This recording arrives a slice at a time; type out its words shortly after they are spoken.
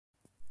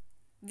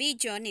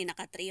Video ni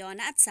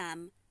Catriona at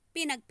Sam,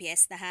 Pinag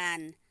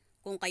Piyestahan.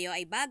 Kung kayo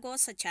ay bago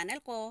sa channel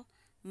ko,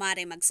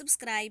 maaari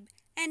mag-subscribe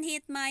and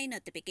hit my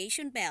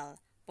notification bell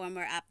for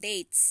more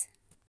updates.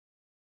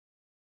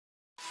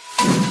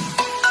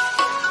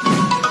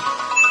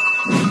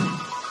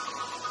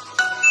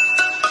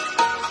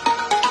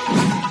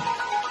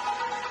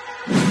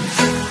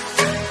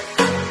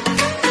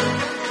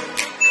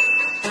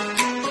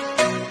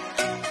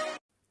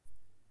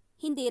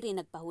 Hindi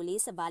rin nagpahuli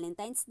sa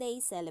Valentine's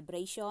Day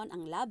celebration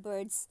ang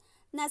lovebirds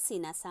na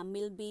sina Sam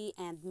Milby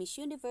and Miss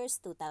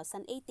Universe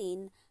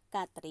 2018,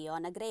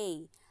 Catriona.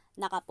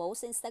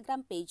 Nakapost sa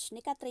Instagram page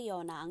ni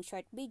Catriona ang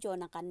short video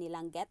ng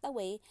kanilang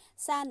getaway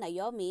sa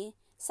Naomi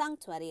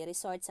Sanctuary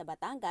Resort sa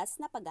Batangas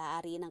na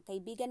pag-aari ng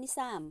kaibigan ni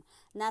Sam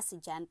na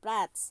si John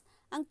Prats.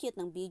 Ang cute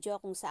ng video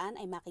kung saan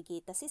ay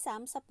makikita si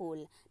Sam sa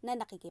pool na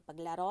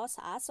nakikipaglaro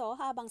sa aso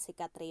habang si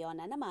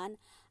Catriona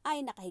naman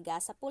ay nakahiga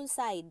sa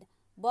poolside.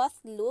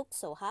 Both look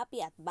so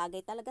happy at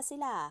bagay talaga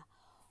sila.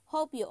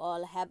 Hope you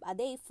all have a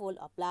day full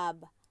of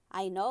love.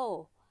 I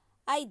know.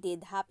 I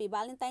did. Happy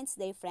Valentine's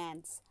Day,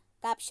 friends.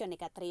 Caption ni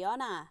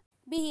Catriona.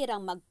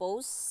 Bihirang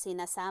mag-post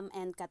sina Sam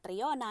and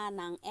Catriona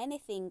ng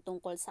anything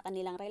tungkol sa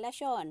kanilang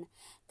relasyon.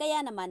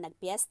 Kaya naman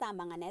nagpiesta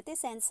ang mga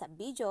netizens sa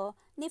video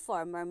ni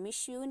former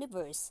Miss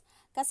Universe.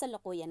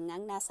 Kasalukuyan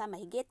ngang nasa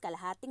mahigit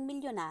kalahating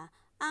milyon na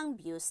ang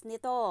views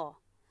nito.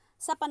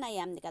 Sa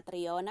panayam ni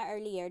Catriona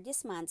earlier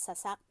this month sa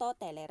Sakto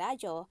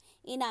Teleradyo,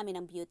 inamin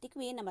ng beauty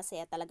queen na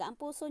masaya talaga ang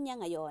puso niya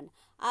ngayon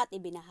at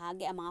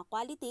ibinahagi ang mga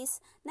qualities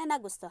na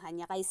nagustuhan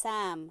niya kay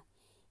Sam.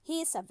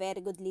 He is a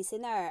very good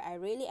listener. I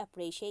really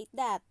appreciate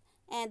that.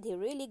 And he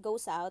really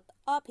goes out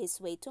of his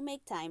way to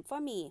make time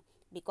for me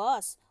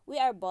because we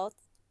are both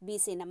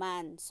busy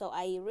naman. So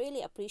I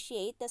really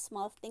appreciate the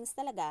small things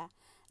talaga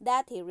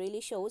that he really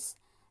shows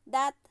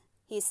that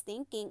he's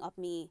thinking of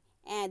me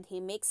and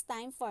he makes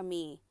time for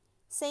me.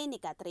 Say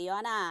ni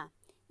Catriona.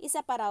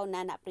 Isa pa raw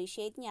na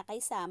na-appreciate niya kay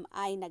Sam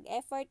ay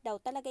nag-effort daw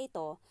talaga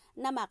ito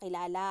na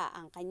makilala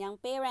ang kanyang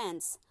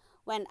parents.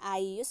 When I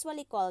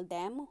usually call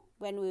them,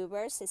 when we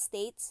were sa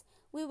States,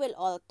 we will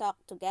all talk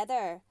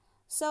together.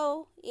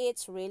 So,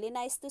 it's really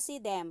nice to see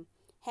them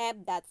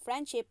have that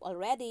friendship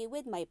already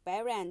with my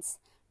parents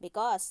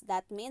because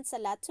that means a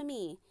lot to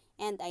me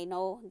and I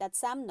know that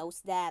Sam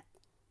knows that.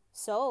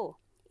 So,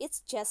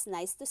 it's just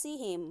nice to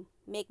see him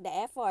make the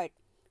effort.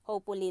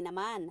 Hopefully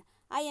naman,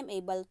 I am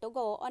able to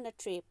go on a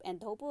trip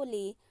and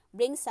hopefully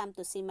bring Sam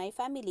to see my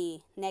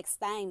family next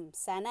time.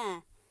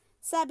 Sana.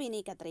 Sabi ni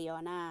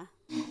Catriona.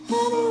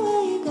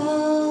 Anywhere you go,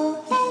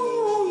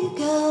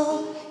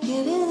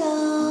 you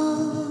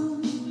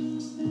belong.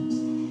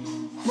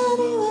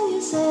 Anywhere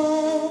you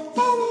say,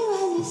 anywhere.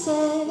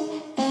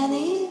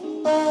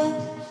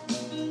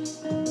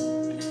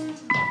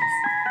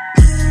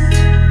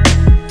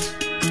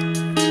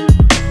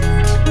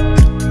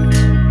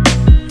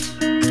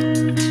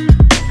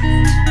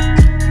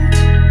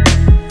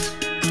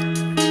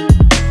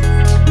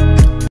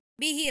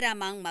 Bihira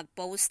mang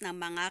mag-post ng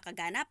mga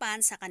kaganapan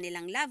sa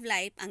kanilang love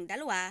life ang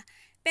dalawa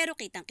pero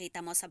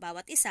kitang-kita mo sa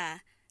bawat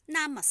isa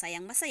na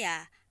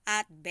masayang-masaya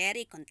at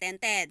very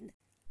contented.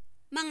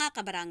 Mga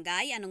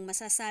kabarangay, anong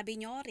masasabi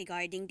nyo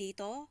regarding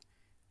dito?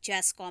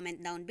 Just comment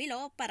down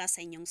below para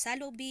sa inyong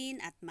salubin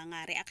at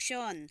mga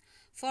reaksyon.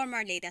 For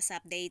more latest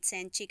updates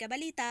and chika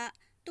balita,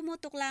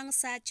 tumutok lang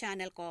sa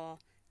channel ko.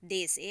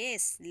 This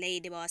is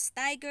Lady Boss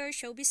Tiger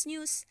Showbiz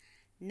News,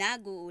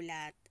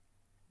 nag-uulat.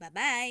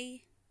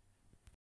 Bye-bye!